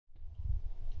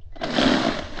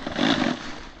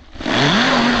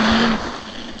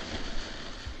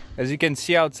As you can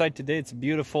see outside today, it's a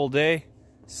beautiful day.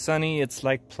 Sunny, it's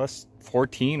like plus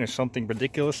 14 or something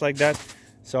ridiculous like that.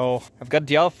 So I've got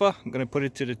the Alpha. I'm gonna put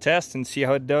it to the test and see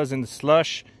how it does in the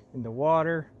slush, in the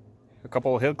water, a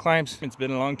couple of hill climbs. It's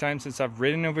been a long time since I've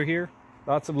ridden over here.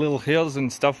 Lots of little hills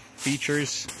and stuff,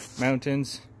 features,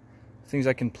 mountains, things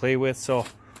I can play with. So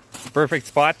it's a perfect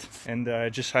spot, and I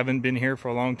just haven't been here for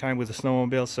a long time with a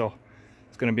snowmobile, so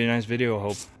it's gonna be a nice video, I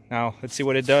hope. Now let's see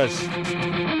what it does.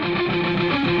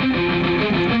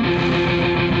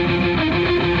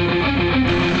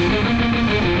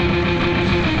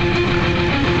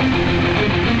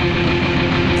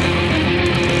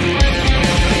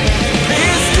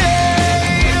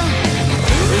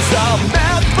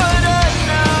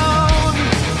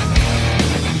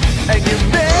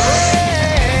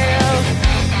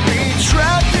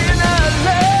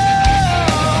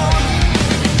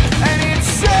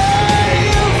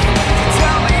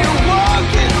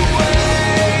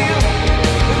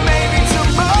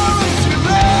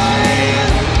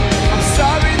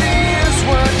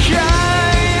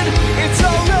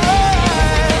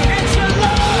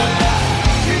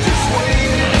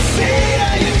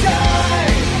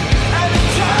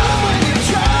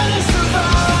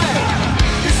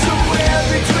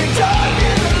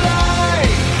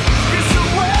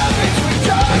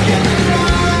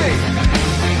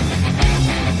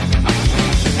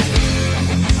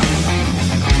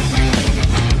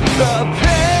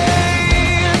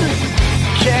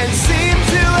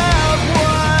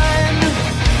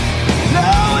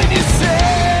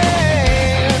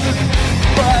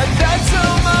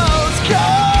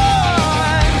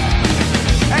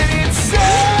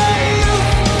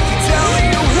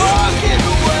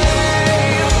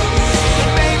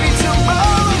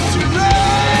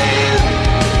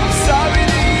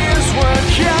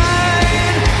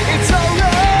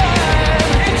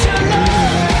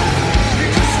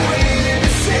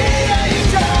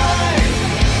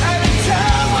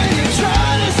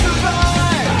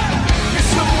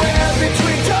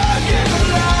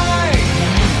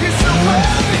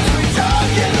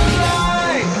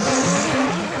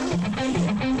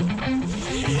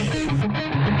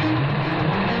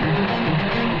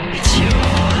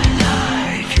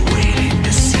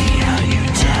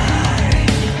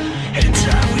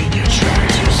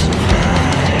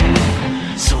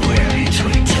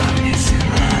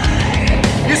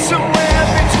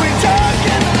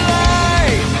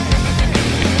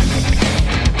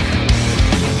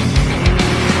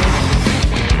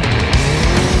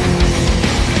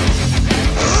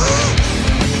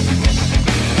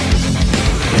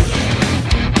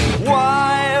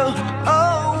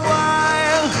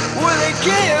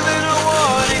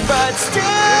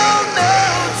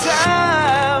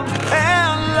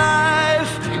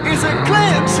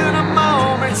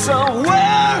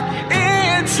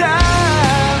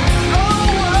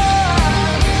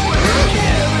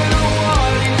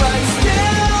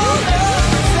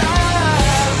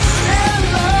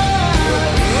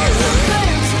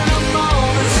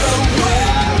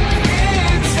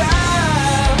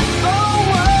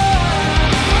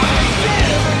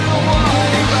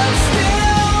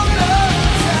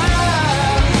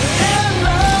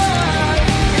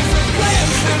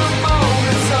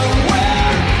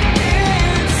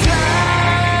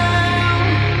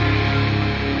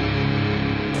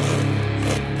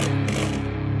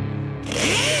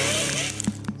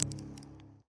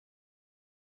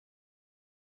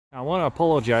 I want to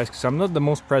apologize because I'm not the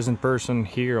most present person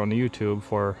here on YouTube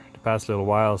for the past little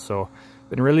while, so I've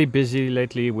been really busy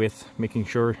lately with making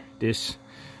sure this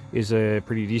is a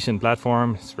pretty decent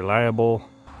platform, it's reliable.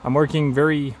 I'm working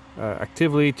very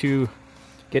actively to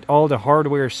get all the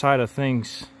hardware side of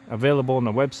things available on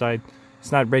the website.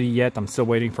 It's not ready yet, I'm still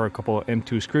waiting for a couple of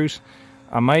M2 screws.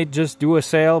 I might just do a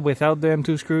sale without the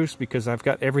M2 screws because I've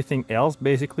got everything else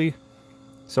basically.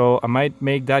 So I might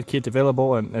make that kit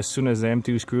available, and as soon as the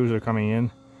M2 screws are coming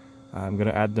in, I'm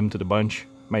gonna add them to the bunch.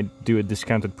 Might do a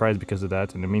discounted price because of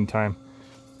that in the meantime.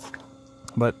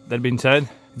 But that being said,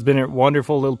 it's been a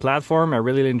wonderful little platform. I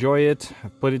really enjoy it. I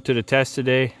put it to the test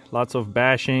today. Lots of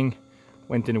bashing,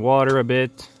 went in the water a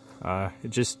bit. It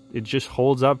just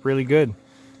holds up really good.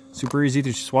 Super easy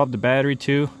to swap the battery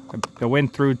to. I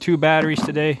went through 2 batteries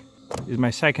today. This is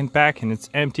my second pack and it's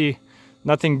empty.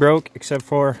 Nothing broke except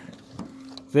for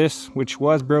this, which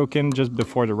was broken just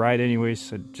before the ride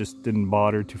anyways. I just didn't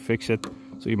bother to fix it,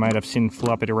 so you might have seen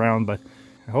flop it around. But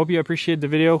I hope you appreciate the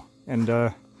video, and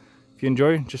if you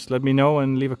enjoy, just let me know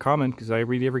and leave a comment because I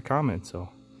read every comment. So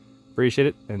appreciate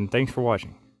it, and thanks for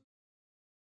watching.